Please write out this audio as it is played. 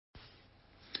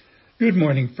Good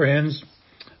morning, friends.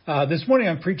 This morning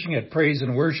I'm preaching at Praise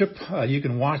and Worship. You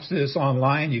can watch this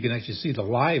online. You can actually see the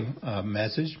live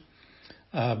message.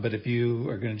 But if you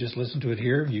are going to just listen to it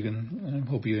here, I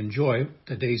hope you enjoy.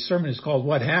 Today's sermon is called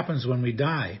What Happens When We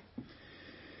Die?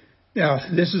 Now,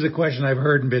 this is a question I've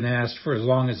heard and been asked for as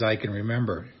long as I can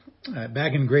remember.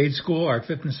 Back in grade school, our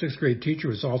 5th and 6th grade teacher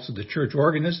was also the church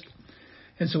organist.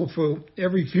 And so for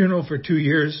every funeral for 2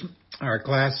 years, our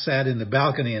class sat in the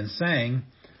balcony and sang.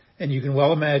 And you can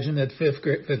well imagine that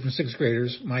 5th and 6th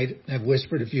graders might have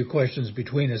whispered a few questions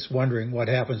between us, wondering what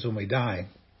happens when we die.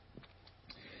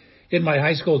 In my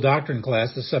high school doctrine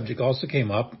class, the subject also came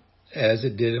up, as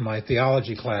it did in my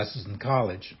theology classes in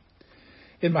college.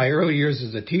 In my early years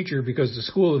as a teacher, because the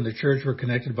school and the church were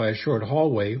connected by a short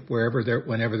hallway, whenever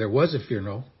there was a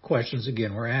funeral, questions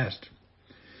again were asked.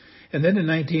 And then in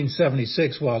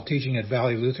 1976, while teaching at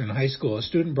Valley Lutheran High School, a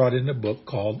student brought in a book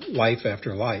called Life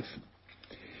After Life.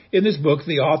 In this book,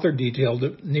 the author detailed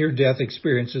the near-death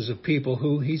experiences of people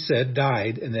who, he said,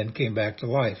 died and then came back to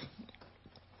life.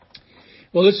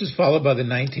 Well, this was followed by the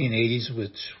 1980s,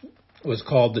 which was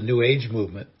called the New Age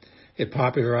movement. It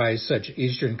popularized such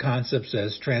Eastern concepts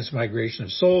as transmigration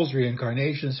of souls,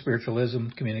 reincarnation, spiritualism,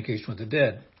 communication with the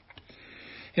dead.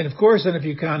 And of course, and if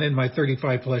you count in my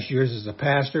 35 plus years as a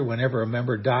pastor, whenever a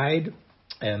member died,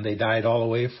 and they died all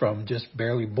the way from just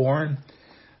barely born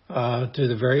to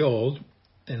the very old,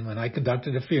 and when I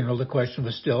conducted a funeral, the question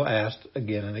was still asked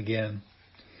again and again.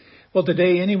 Well,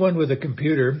 today, anyone with a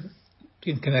computer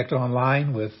can connect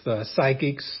online with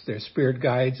psychics, their spirit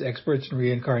guides, experts in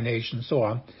reincarnation, so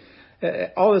on.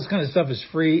 All this kind of stuff is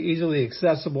free, easily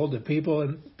accessible to people,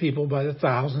 and people by the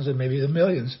thousands and maybe the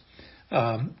millions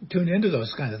tune into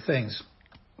those kind of things.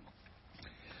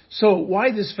 So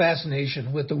why this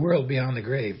fascination with the world beyond the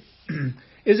grave?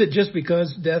 Is it just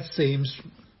because death seems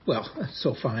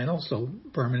so final, so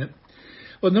permanent?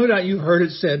 Well, no doubt you've heard it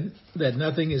said that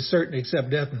nothing is certain except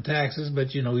death and taxes,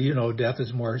 but you know death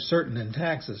is more certain than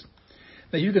taxes.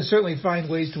 Now, you can certainly find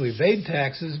ways to evade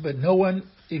taxes, but no one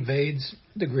evades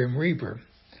the Grim Reaper.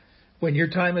 When your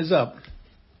time is up,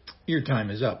 your time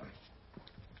is up.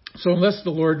 So unless the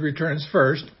Lord returns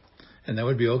first, and that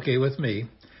would be okay with me,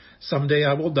 someday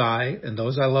I will die, and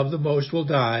those I love the most will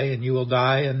die, and you will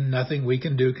die, and nothing we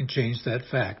can do can change that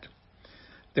fact.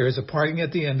 There is a parting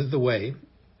at the end of the way.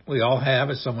 We all have,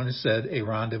 as someone has said, a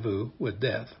rendezvous with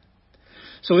death.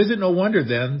 So is it no wonder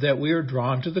then that we are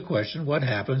drawn to the question, what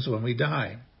happens when we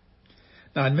die?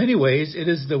 Now, in many ways, it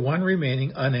is the one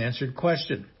remaining unanswered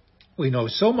question. We know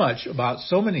so much about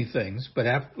so many things, but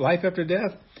life after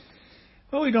death,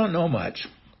 well, we don't know much.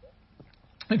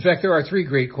 In fact, there are 3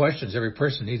 great questions every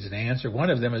person needs an answer. One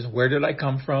of them is, where did I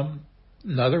come from?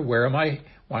 Another, where am I?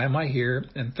 Why am I here?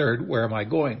 And third, where am I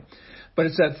going? But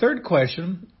it's that third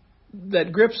question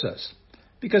that grips us.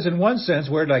 Because in one sense,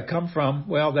 where did I come from?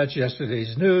 Well, that's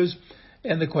yesterday's news.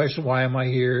 And the question, why am I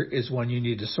here, is one you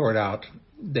need to sort out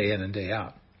day in and day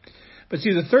out. But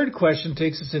see, the third question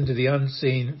takes us into the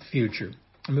unseen future.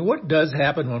 I mean, what does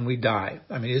happen when we die?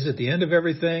 I mean, is it the end of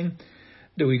everything?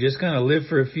 Do we just kind of live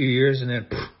for a few years and then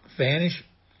vanish?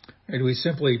 Or do we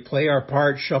simply play our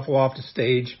part, shuffle off the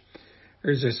stage?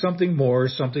 Or is there something more,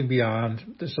 something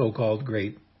beyond the so-called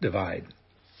Great Divide?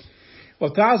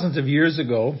 Well, thousands of years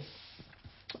ago,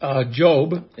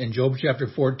 Job, in Job chapter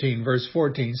 14, verse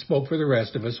 14, spoke for the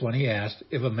rest of us when he asked,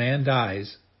 if a man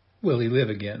dies, will he live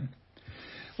again?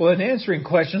 Well, in answering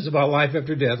questions about life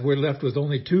after death, we're left with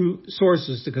only 2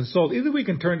 sources to consult. Either we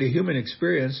can turn to human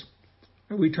experience,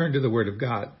 or we turn to the Word of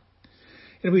God.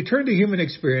 And if we turn to human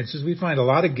experiences, we find a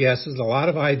lot of guesses, a lot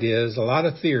of ideas, a lot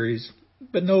of theories,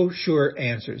 but no sure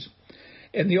answers.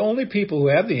 And the only people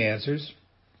who have the answers,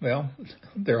 well,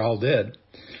 they're all dead.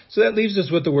 So that leaves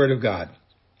us with the Word of God.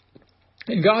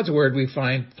 In God's Word, we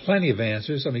find plenty of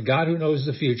answers. I mean, God, who knows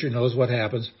the future, knows what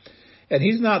happens. And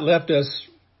He's not left us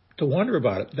to wonder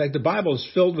about it. In fact, the Bible is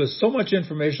filled with so much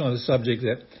information on the subject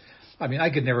that, I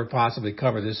could never possibly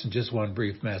cover this in just one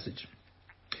brief message.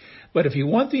 But if you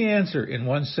want the answer in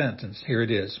one sentence, here it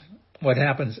is. What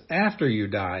happens after you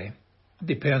die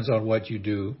depends on what you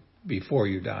do before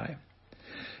you die.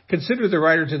 Consider the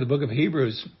writer to the book of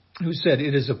Hebrews, who said,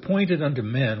 it is appointed unto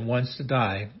men once to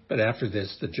die, but after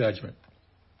this, the judgment.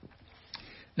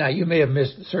 Now, you may have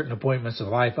missed certain appointments of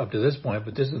life up to this point,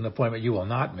 but this is an appointment you will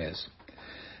not miss.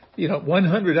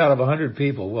 100 out of 100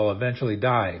 people will eventually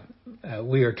die.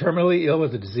 We are terminally ill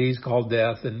with a disease called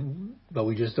death, but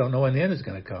we just don't know when the end is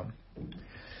going to come.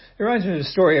 It reminds me of a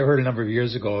story I heard a number of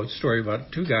years ago, a story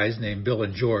about 2 guys named Bill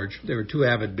and George. They were 2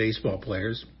 avid baseball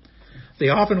players. They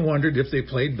often wondered if they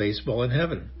played baseball in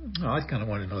heaven. Well, I kind of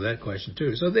want to know that question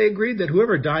too. So they agreed that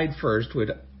whoever died first would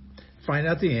find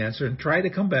out the answer, and try to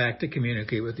come back to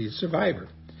communicate with the survivor.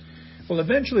 Well,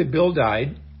 eventually Bill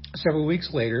died. Several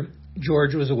weeks later,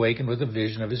 George was awakened with a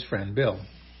vision of his friend Bill.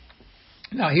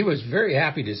 Now, he was very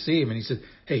happy to see him, and he said,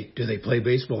 "Hey, do they play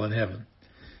baseball in heaven?"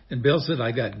 And Bill said,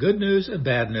 "I got good news and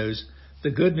bad news.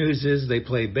 The good news is they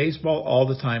play baseball all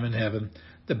the time in heaven.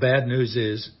 The bad news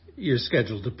is you're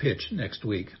scheduled to pitch next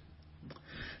week."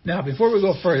 Now, before we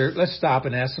go further, let's stop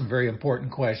and ask some very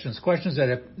important questions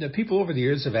that people over the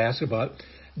years have asked about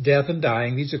death and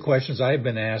dying. These are questions I've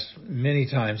been asked many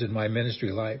times in my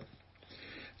ministry life.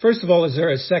 First of all, is there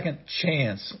a second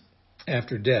chance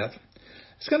after death?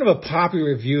 It's kind of a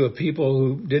popular view of people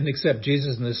who didn't accept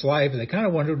Jesus in this life, and they kind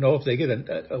of want to know if they get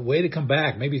a way to come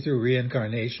back, maybe through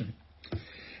reincarnation.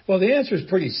 Well, the answer is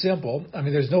pretty simple. I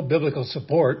mean, there's no biblical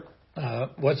support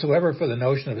whatsoever for the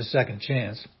notion of a second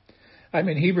chance. I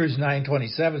mean, Hebrews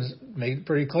 9:27 made it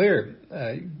pretty clear.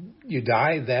 You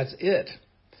die, that's it.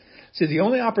 See, the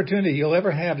only opportunity you'll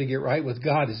ever have to get right with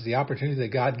God is the opportunity that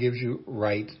God gives you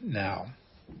right now.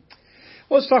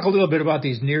 Well, let's talk a little bit about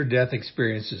these near-death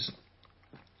experiences.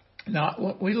 Now,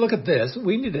 when we look at this,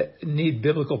 we need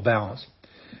biblical balance.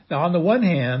 Now, on the one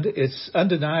hand, it's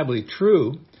undeniably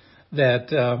true that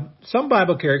some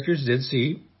Bible characters did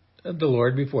see the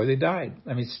Lord before they died.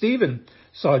 I mean, Stephen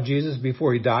saw Jesus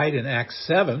before he died in Acts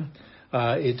 7.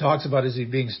 It talks about as he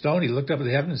being stoned, he looked up at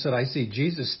the heaven and said, "I see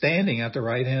Jesus standing at the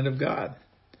right hand of God."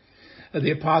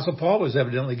 The Apostle Paul was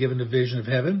evidently given a vision of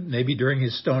heaven, maybe during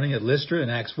his stoning at Lystra in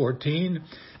Acts 14.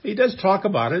 He does talk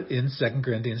about it in 2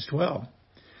 Corinthians 12.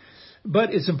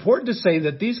 But it's important to say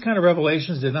that these kind of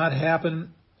revelations did not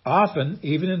happen often,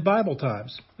 even in Bible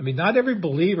times. I mean, not every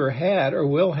believer had or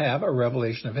will have a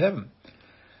revelation of heaven.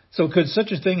 So could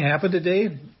such a thing happen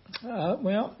today?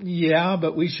 Well, yeah,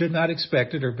 but we should not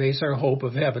expect it or base our hope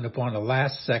of heaven upon a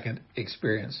last-second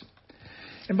experience.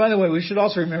 And by the way, we should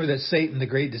also remember that Satan, the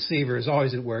great deceiver, is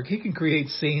always at work. He can create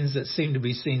scenes that seem to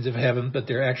be scenes of heaven, but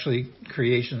they're actually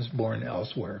creations born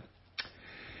elsewhere.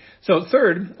 So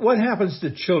third, what happens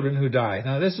to children who die?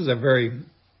 Now, this is a very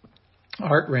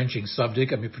heart-wrenching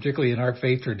subject, I mean, particularly in our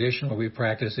faith tradition where we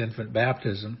practice infant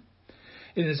baptism.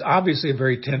 It is obviously a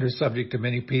very tender subject to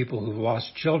many people who've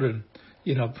lost children,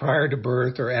 prior to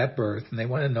birth or at birth, and they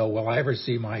want to know, will I ever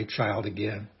see my child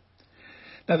again?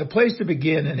 Now, the place to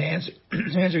begin in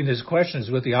answering this question is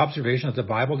with the observation that the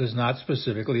Bible does not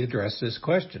specifically address this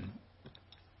question.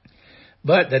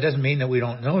 But that doesn't mean that we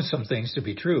don't know some things to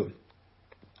be true.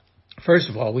 First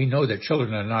of all, we know that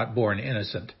children are not born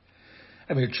innocent.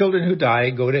 I mean, children who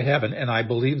die go to heaven, and I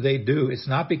believe they do. It's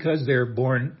not because they're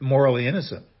born morally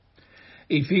innocent.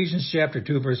 Ephesians chapter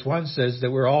 2, verse 1 says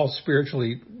that we're all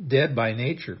spiritually dead by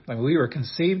nature. I mean, we were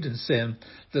conceived in sin,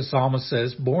 the psalmist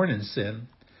says, born in sin.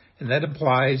 And that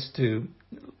applies to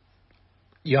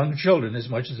young children as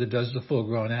much as it does to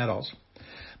full-grown adults.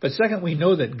 But second, we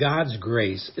know that God's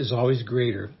grace is always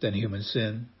greater than human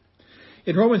sin.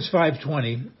 In Romans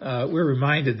 5:20, we're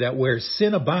reminded that where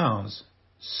sin abounds,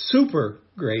 super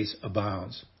grace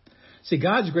abounds. See,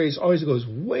 God's grace always goes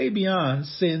way beyond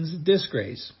sin's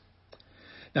disgrace.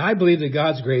 Now, I believe that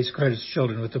God's grace credits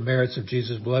children with the merits of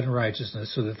Jesus' blood and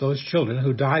righteousness so that those children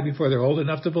who die before they're old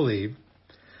enough to believe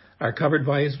are covered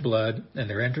by his blood and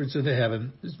their entrance into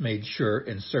heaven is made sure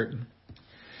and certain.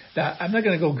 Now, I'm not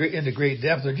going to go into great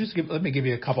depth, but let me give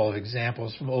you a couple of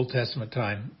examples from Old Testament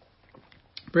time.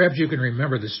 Perhaps you can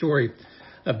remember the story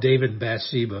of David and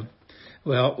Bathsheba.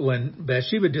 Well, when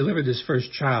Bathsheba delivered this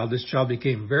first child, this child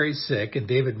became very sick, and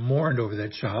David mourned over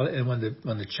that child. And when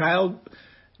the child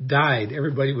died,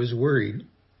 everybody was worried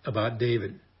about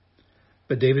David.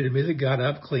 But David immediately got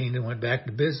up, cleaned, and went back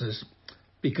to business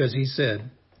because he said,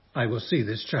 I will see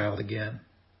this child again.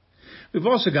 We've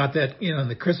also got that, in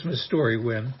the Christmas story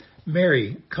when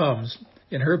Mary comes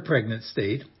in her pregnant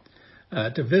state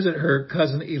to visit her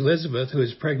cousin Elizabeth, who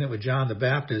is pregnant with John the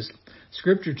Baptist.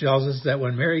 Scripture tells us that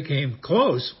when Mary came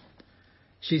close,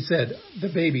 she said, the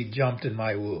baby jumped in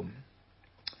my womb.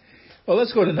 Well,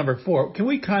 let's go to number 4. Can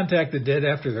we contact the dead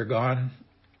after they're gone?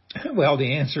 Well,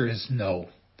 the answer is no.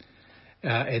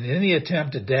 And any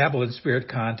attempt to dabble in spirit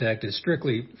contact is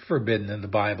strictly forbidden in the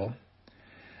Bible.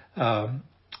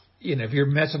 If you're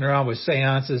messing around with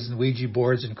seances and Ouija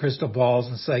boards and crystal balls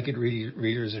and psychic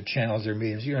readers or channels or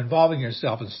mediums, you're involving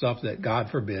yourself in stuff that God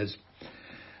forbids.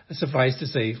 Suffice to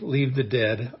say, leave the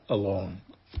dead alone.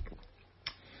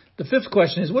 The fifth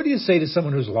question is, what do you say to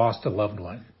someone who's lost a loved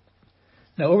one?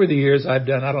 Now, over the years, I've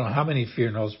done, I don't know how many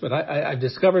funerals, but I've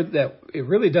discovered that it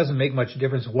really doesn't make much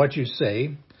difference what you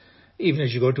say, even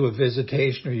as you go to a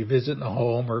visitation or you visit in a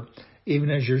home or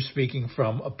even as you're speaking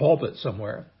from a pulpit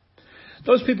somewhere.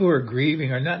 Those people who are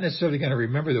grieving are not necessarily going to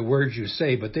remember the words you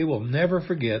say, but they will never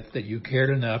forget that you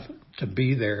cared enough to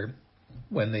be there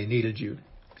when they needed you.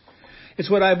 It's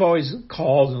what I've always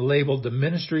called and labeled the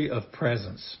ministry of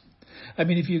presence. I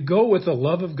mean, if you go with the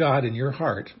love of God in your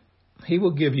heart, He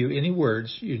will give you any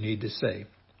words you need to say.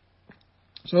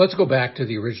 So let's go back to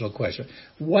the original question.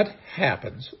 What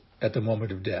happens at the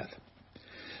moment of death?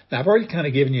 Now, I've already kind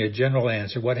of given you a general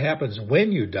answer. What happens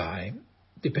when you die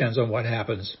depends on what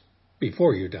happens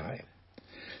before you die.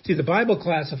 See, the Bible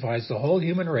classifies the whole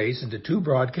human race into two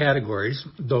broad categories: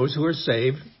 those who are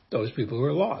saved, those people who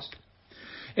are lost.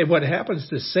 And what happens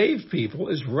to saved people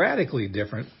is radically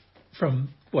different from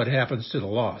what happens to the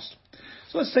lost.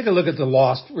 So let's take a look at the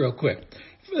lost real quick.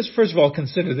 Let's first of all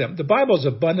consider them. The Bible is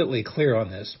abundantly clear on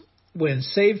this. When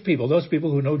saved people, those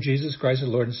people who know Jesus Christ as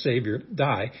Lord and Savior,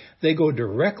 die, they go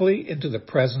directly into the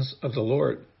presence of the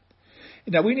Lord.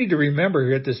 Now, we need to remember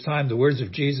here at this time the words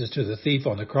of Jesus to the thief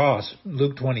on the cross,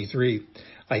 Luke 23.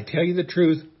 I tell you the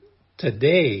truth,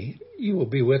 today you will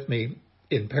be with me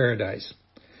in paradise.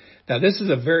 Now, this is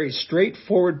a very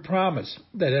straightforward promise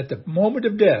that at the moment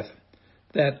of death,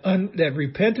 that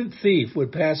repentant thief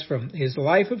would pass from his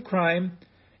life of crime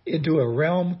into a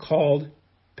realm called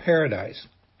paradise.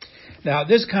 Now,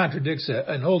 this contradicts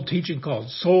an old teaching called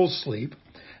soul sleep.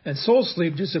 And soul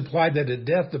sleep just implied that at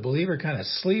death, the believer kind of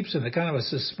sleeps in a kind of a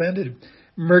suspended,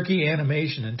 murky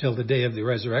animation until the day of the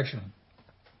resurrection.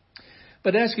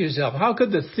 But ask yourself, how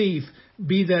could the thief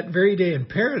be that very day in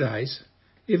paradise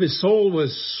if his soul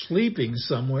was sleeping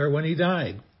somewhere when he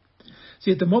died?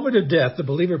 See, at the moment of death, the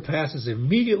believer passes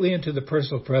immediately into the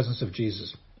personal presence of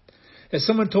Jesus. As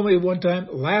someone told me one time,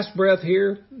 last breath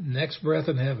here, next breath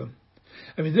in heaven.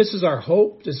 I mean, this is our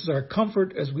hope, this is our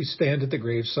comfort as we stand at the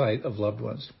gravesite of loved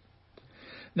ones.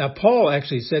 Now, Paul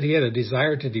actually said he had a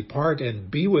desire to depart and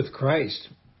be with Christ,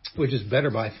 which is better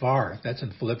by far. That's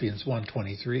in Philippians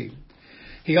 1:23.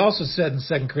 He also said in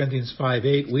 2 Corinthians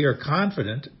 5:8, we are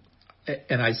confident,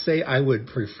 and I say I would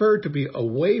prefer to be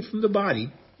away from the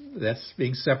body, that's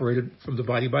being separated from the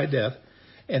body by death,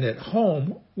 and at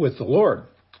home with the Lord.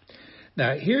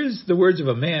 Now, here's the words of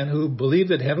a man who believed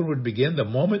that heaven would begin the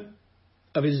moment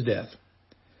of his death.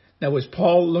 Now, was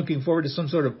Paul looking forward to some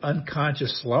sort of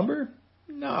unconscious slumber?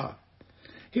 No.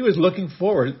 He was looking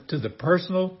forward to the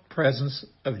personal presence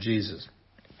of Jesus.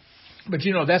 But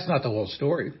that's not the whole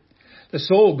story. The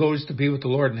soul goes to be with the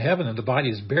Lord in heaven, and the body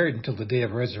is buried until the day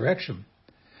of resurrection,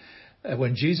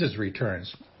 when Jesus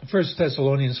returns. 1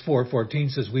 Thessalonians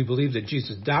 4:14 says, we believe that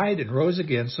Jesus died and rose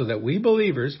again so that we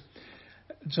believe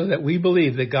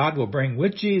that God will bring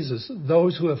with Jesus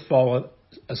those who have fallen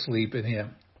asleep in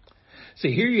Him.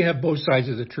 See, here you have both sides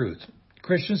of the truth.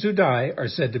 Christians who die are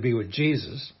said to be with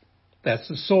Jesus. That's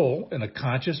the soul in a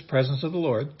conscious presence of the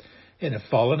Lord. And have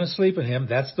fallen asleep in Him,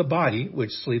 that's the body which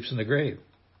sleeps in the grave.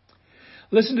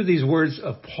 Listen to these words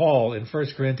of Paul in 1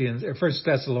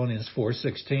 Thessalonians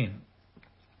 4:16.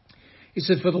 He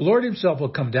said, for the Lord Himself will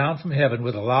come down from heaven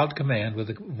with a loud command, with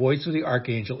the voice of the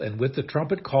archangel, and with the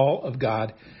trumpet call of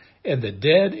God, and the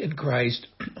dead in Christ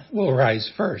will rise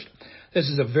first. This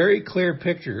is a very clear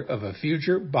picture of a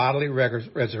future bodily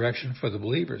resurrection for the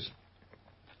believers.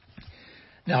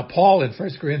 Now, Paul in 1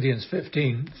 Corinthians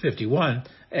 15:51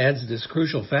 adds this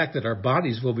crucial fact that our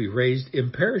bodies will be raised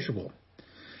imperishable.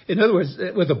 In other words,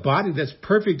 with a body that's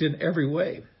perfect in every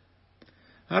way.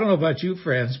 I don't know about you,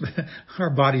 friends, but our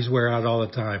bodies wear out all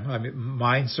the time. I mean,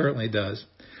 mine certainly does.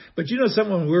 But something,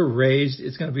 when we're raised,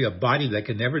 it's going to be a body that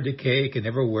can never decay, can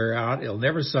never wear out, it'll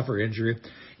never suffer injury,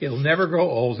 it'll never grow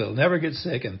old, it'll never get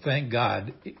sick, and thank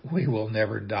God we will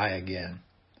never die again.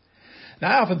 Now,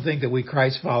 I often think that we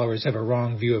Christ followers have a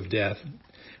wrong view of death.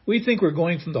 We think we're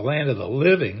going from the land of the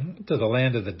living to the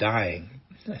land of the dying.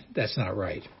 That's not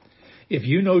right. If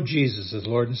you know Jesus as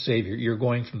Lord and Savior, you're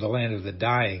going from the land of the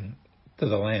dying to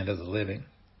the land of the living.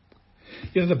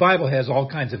 The Bible has all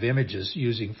kinds of images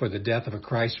using for the death of a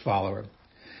Christ follower.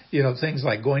 Things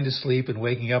like going to sleep and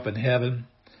waking up in heaven,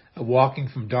 walking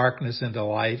from darkness into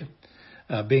light,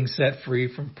 being set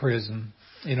free from prison,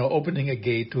 opening a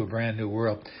gate to a brand new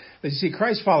world. But you see,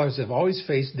 Christ followers have always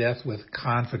faced death with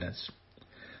confidence.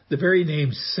 The very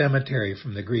name cemetery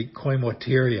from the Greek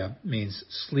koimoteria means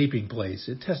sleeping place.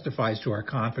 It testifies to our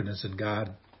confidence in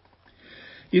God.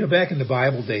 Back in the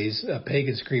Bible days,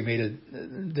 pagans cremated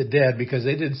the dead because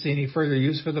they didn't see any further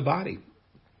use for the body.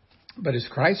 But as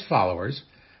Christ followers,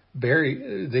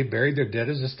 they buried their dead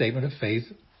as a statement of faith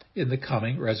in the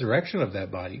coming resurrection of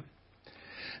that body.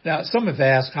 Now, some have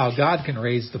asked how God can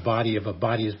raise the body if a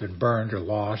body has been burned or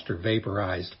lost or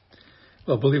vaporized.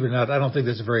 Well, believe it or not, I don't think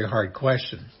that's a very hard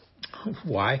question.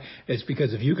 Why? It's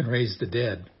because if you can raise the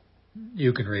dead,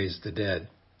 You can raise the dead.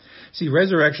 See,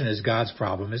 resurrection is God's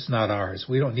problem. It's not ours.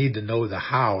 We don't need to know the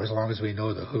how as long as we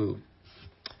know the who.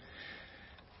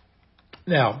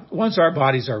 Now, once our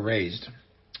bodies are raised,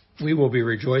 we will be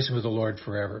rejoicing with the Lord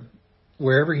forever.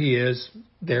 Wherever he is,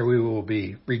 there we will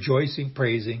be, rejoicing,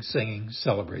 praising, singing,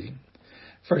 celebrating.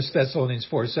 1 Thessalonians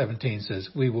 4:17 says,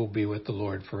 we will be with the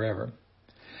Lord forever.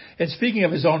 And speaking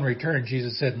of his own return,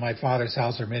 Jesus said, my Father's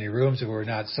house are many rooms. If it were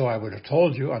not so, I would have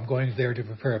told you. I'm going there to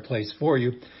prepare a place for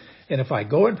you. And if I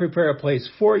go and prepare a place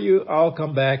for you, I'll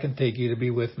come back and take you to be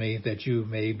with me, that you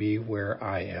may be where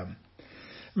I am. I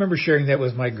remember sharing that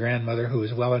with my grandmother, who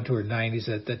was well into her 90s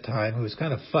at that time, who was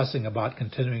kind of fussing about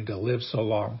continuing to live so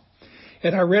long.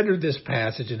 And I read her this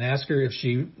passage and asked her if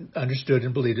she understood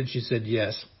and believed it. She said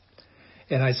yes.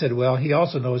 And I said, well, he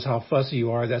also knows how fussy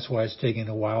you are. That's why it's taking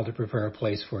a while to prepare a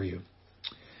place for you.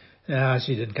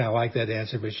 She didn't kind of like that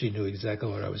answer, but she knew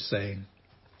exactly what I was saying.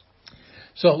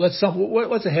 So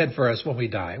what's ahead for us when we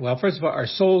die? Well, first of all, our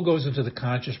soul goes into the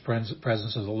conscious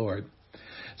presence of the Lord.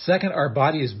 Second, our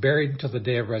body is buried until the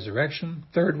day of resurrection.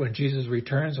 Third, when Jesus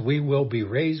returns, we will be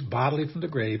raised bodily from the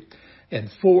grave. And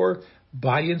four,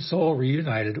 body and soul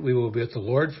reunited, we will be with the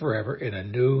Lord forever in a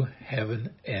new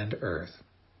heaven and earth.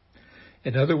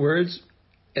 In other words,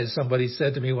 as somebody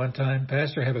said to me one time,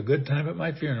 Pastor, have a good time at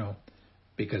my funeral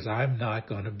because I'm not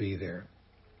going to be there.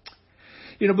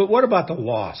 But what about the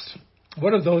lost?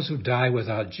 What of those who die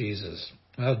without Jesus?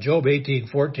 Well, Job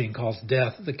 18:14 calls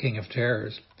death the king of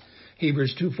terrors.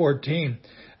 Hebrews 2:14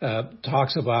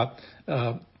 talks about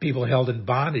people held in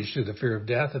bondage through the fear of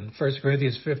death, and 1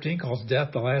 Corinthians 15 calls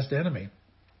death the last enemy.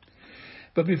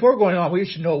 But before going on, we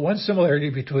should note one similarity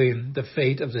between the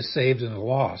fate of the saved and the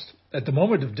lost. At the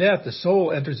moment of death, the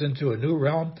soul enters into a new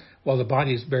realm while the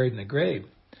body is buried in the grave.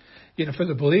 For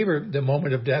the believer, the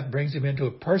moment of death brings him into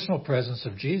a personal presence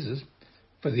of Jesus.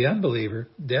 For the unbeliever,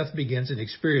 death begins an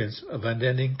experience of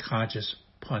unending conscious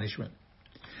punishment.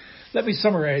 Let me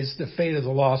summarize the fate of the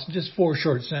lost in just 4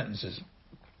 short sentences.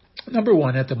 Number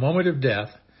 1, at the moment of death,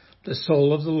 the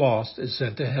soul of the lost is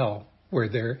sent to hell, where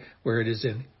it is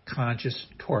in conscious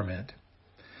torment.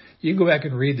 You can go back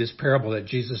and read this parable that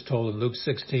Jesus told in Luke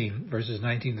 16, verses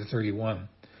 19 to 31,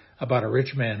 about a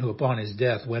rich man who upon his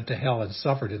death went to hell and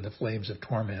suffered in the flames of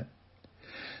torment.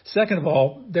 Second of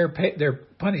all, their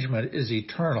punishment is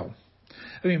eternal.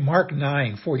 Mark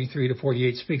 9:43 to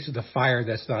 48 speaks of the fire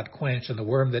that's not quenched and the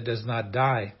worm that does not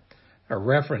die, a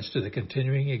reference to the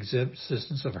continuing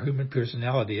existence of human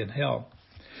personality in hell.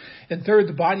 And third,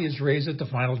 the body is raised at the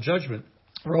final judgment.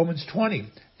 Romans 20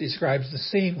 describes the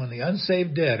scene when the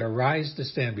unsaved dead arise to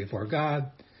stand before God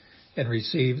and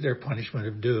receive their punishment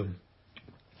of doom.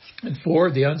 And 4,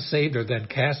 the unsaved are then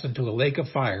cast into a lake of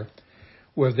fire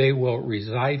where they will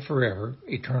reside forever,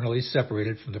 eternally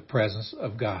separated from the presence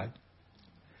of God.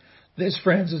 This,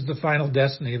 friends, is the final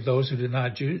destiny of those who do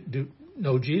not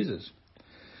know Jesus.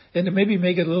 And to maybe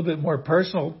make it a little bit more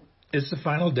personal, it's the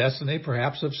final destiny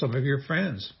perhaps of some of your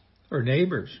friends or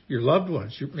neighbors, your loved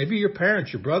ones, maybe your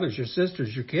parents, your brothers, your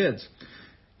sisters, your kids,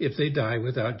 if they die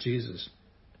without Jesus.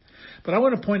 But I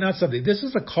want to point out something. This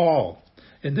is a call,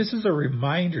 and this is a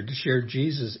reminder to share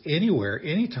Jesus anywhere,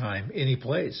 anytime, any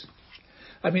place.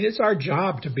 It's our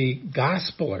job to be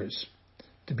gospelers,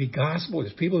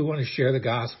 people who want to share the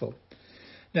gospel.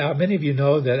 Now, many of you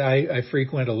know that I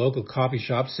frequent a local coffee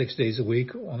shop 6 days a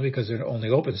week, only because they're only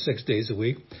open 6 days a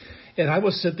week. And I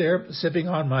will sit there sipping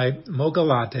on my mocha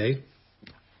latte,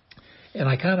 and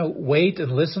I kind of wait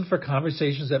and listen for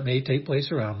conversations that may take place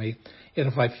around me. And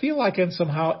if I feel I can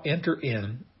somehow enter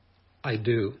in, I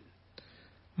do.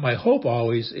 My hope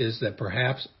always is that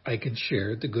perhaps I can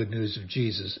share the good news of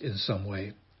Jesus in some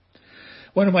way.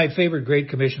 One of my favorite Great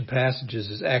Commission passages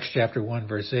is Acts chapter 1,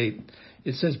 verse 8.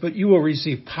 It says, but you will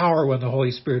receive power when the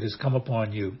Holy Spirit has come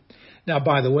upon you. Now,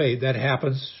 by the way, that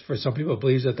happens for some people,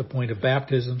 believes at the point of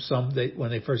baptism, when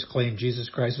they first claim Jesus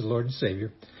Christ as Lord and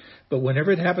Savior. But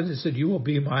whenever it happens, it said, you will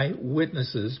be my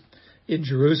witnesses in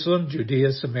Jerusalem,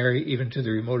 Judea, Samaria, even to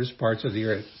the remotest parts of the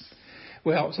earth.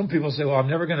 Well, some people say, well, I'm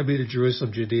never going to be to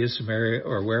Jerusalem, Judea, Samaria,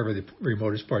 or wherever the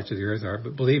remotest parts of the earth are.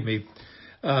 But believe me,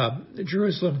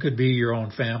 Jerusalem could be your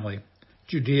own family.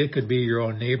 Judea could be your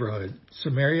own neighborhood.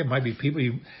 Samaria might be people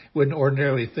you wouldn't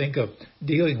ordinarily think of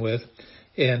dealing with.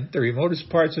 And the remotest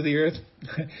parts of the earth,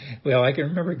 well, I can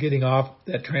remember getting off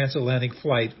that transatlantic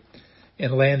flight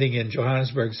and landing in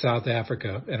Johannesburg, South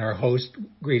Africa, and our host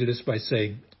greeted us by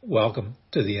saying, welcome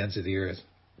to the ends of the earth.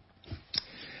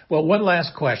 Well, one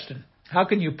last question. How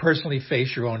can you personally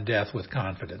face your own death with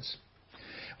confidence?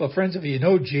 Well, friends, if you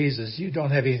know Jesus, you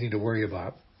don't have anything to worry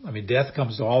about. Death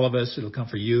comes to all of us. It'll come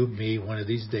for you, me, one of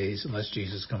these days, unless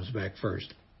Jesus comes back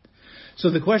first. So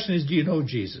the question is, do you know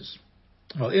Jesus?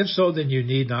 Well, if so, then you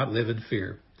need not live in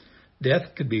fear.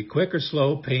 Death could be quick or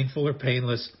slow, painful or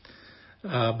painless.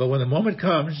 But when the moment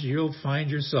comes, you'll find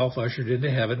yourself ushered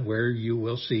into heaven where you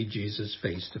will see Jesus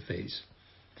face to face.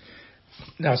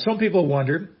 Now, some people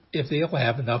wonder if they'll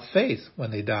have enough faith when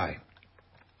they die.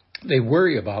 They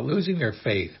worry about losing their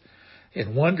faith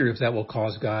and wonder if that will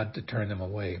cause God to turn them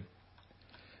away.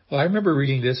 Well, I remember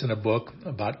reading this in a book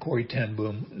about Corrie ten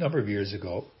Boom a number of years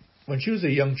ago. When she was a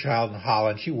young child in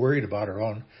Holland, she worried about her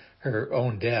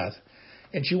own death,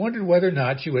 and she wondered whether or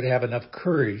not she would have enough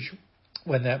courage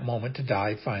when that moment to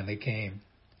die finally came.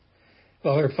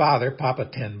 Well, her father, Papa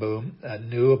ten Boom,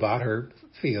 knew about her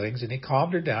feelings, and he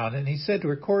calmed her down, and he said to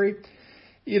her, "Corrie,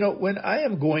 when I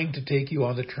am going to take you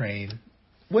on the train,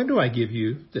 when do I give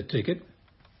you the ticket?"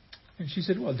 And she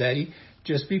said, "Well, Daddy,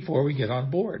 just before we get on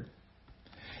board."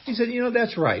 He said,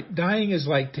 "That's right. Dying is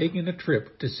like taking a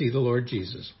trip to see the Lord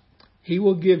Jesus. He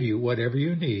will give you whatever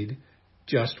you need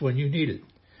just when you need it.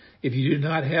 If you do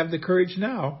not have the courage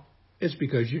now, it's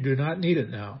because you do not need it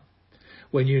now.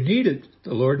 When you need it,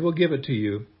 the Lord will give it to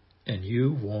you, and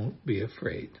you won't be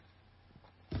afraid."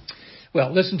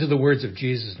 Well, listen to the words of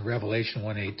Jesus in Revelation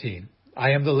 1:18.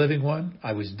 "I am the living one.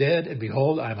 I was dead, and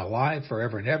behold, I am alive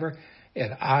forever and ever,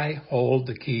 and I hold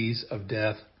the keys of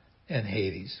death and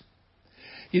Hades."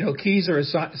 Keys are a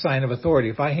sign of authority.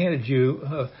 If I handed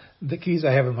you the keys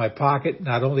I have in my pocket,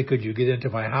 not only could you get into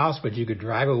my house, but you could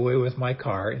drive away with my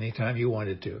car anytime you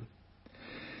wanted to.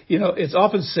 It's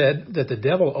often said that the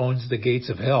devil owns the gates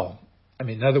of hell.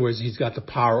 In other words, he's got the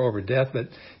power over death, but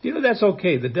that's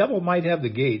okay. The devil might have the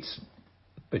gates,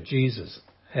 but Jesus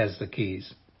has the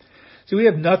keys. See, we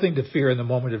have nothing to fear in the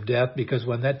moment of death, because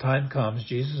when that time comes,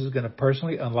 Jesus is going to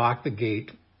personally unlock the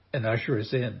gate and usher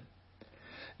us in.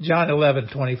 John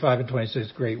 11:25 and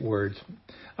 26, great words.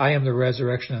 "I am the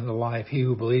resurrection and the life. He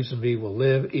who believes in me will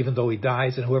live, even though he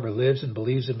dies, and whoever lives and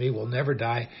believes in me will never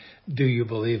die. Do you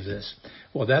believe this?"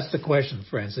 Well, that's the question,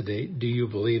 friends, today. Do you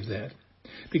believe that?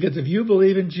 Because if you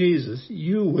believe in Jesus,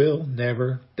 you will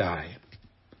never die.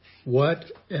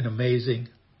 What an amazing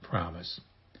promise.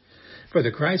 For the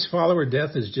Christ follower,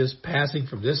 death is just passing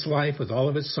from this life with all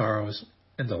of its sorrows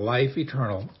into life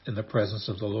eternal in the presence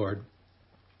of the Lord.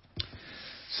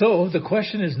 So the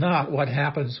question is not what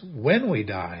happens when we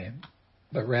die,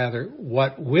 but rather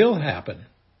what will happen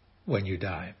when you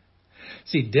die.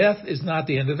 See, death is not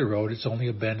the end of the road, it's only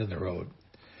a bend in the road.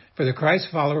 For the Christ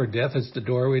follower, death is the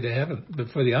doorway to heaven, but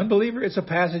for the unbeliever, it's a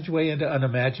passageway into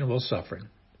unimaginable suffering.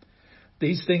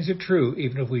 These things are true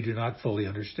even if we do not fully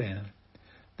understand.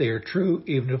 They are true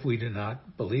even if we do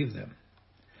not believe them.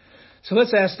 So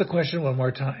let's ask the question one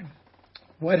more time.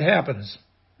 What happens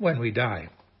when we die?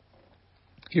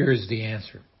 Here is the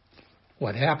answer.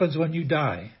 What happens when you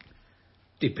die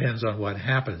depends on what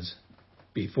happens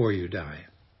before you die.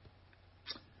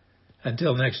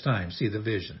 Until next time, see the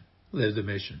vision, live the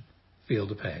mission, feel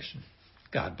the passion.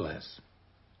 God bless.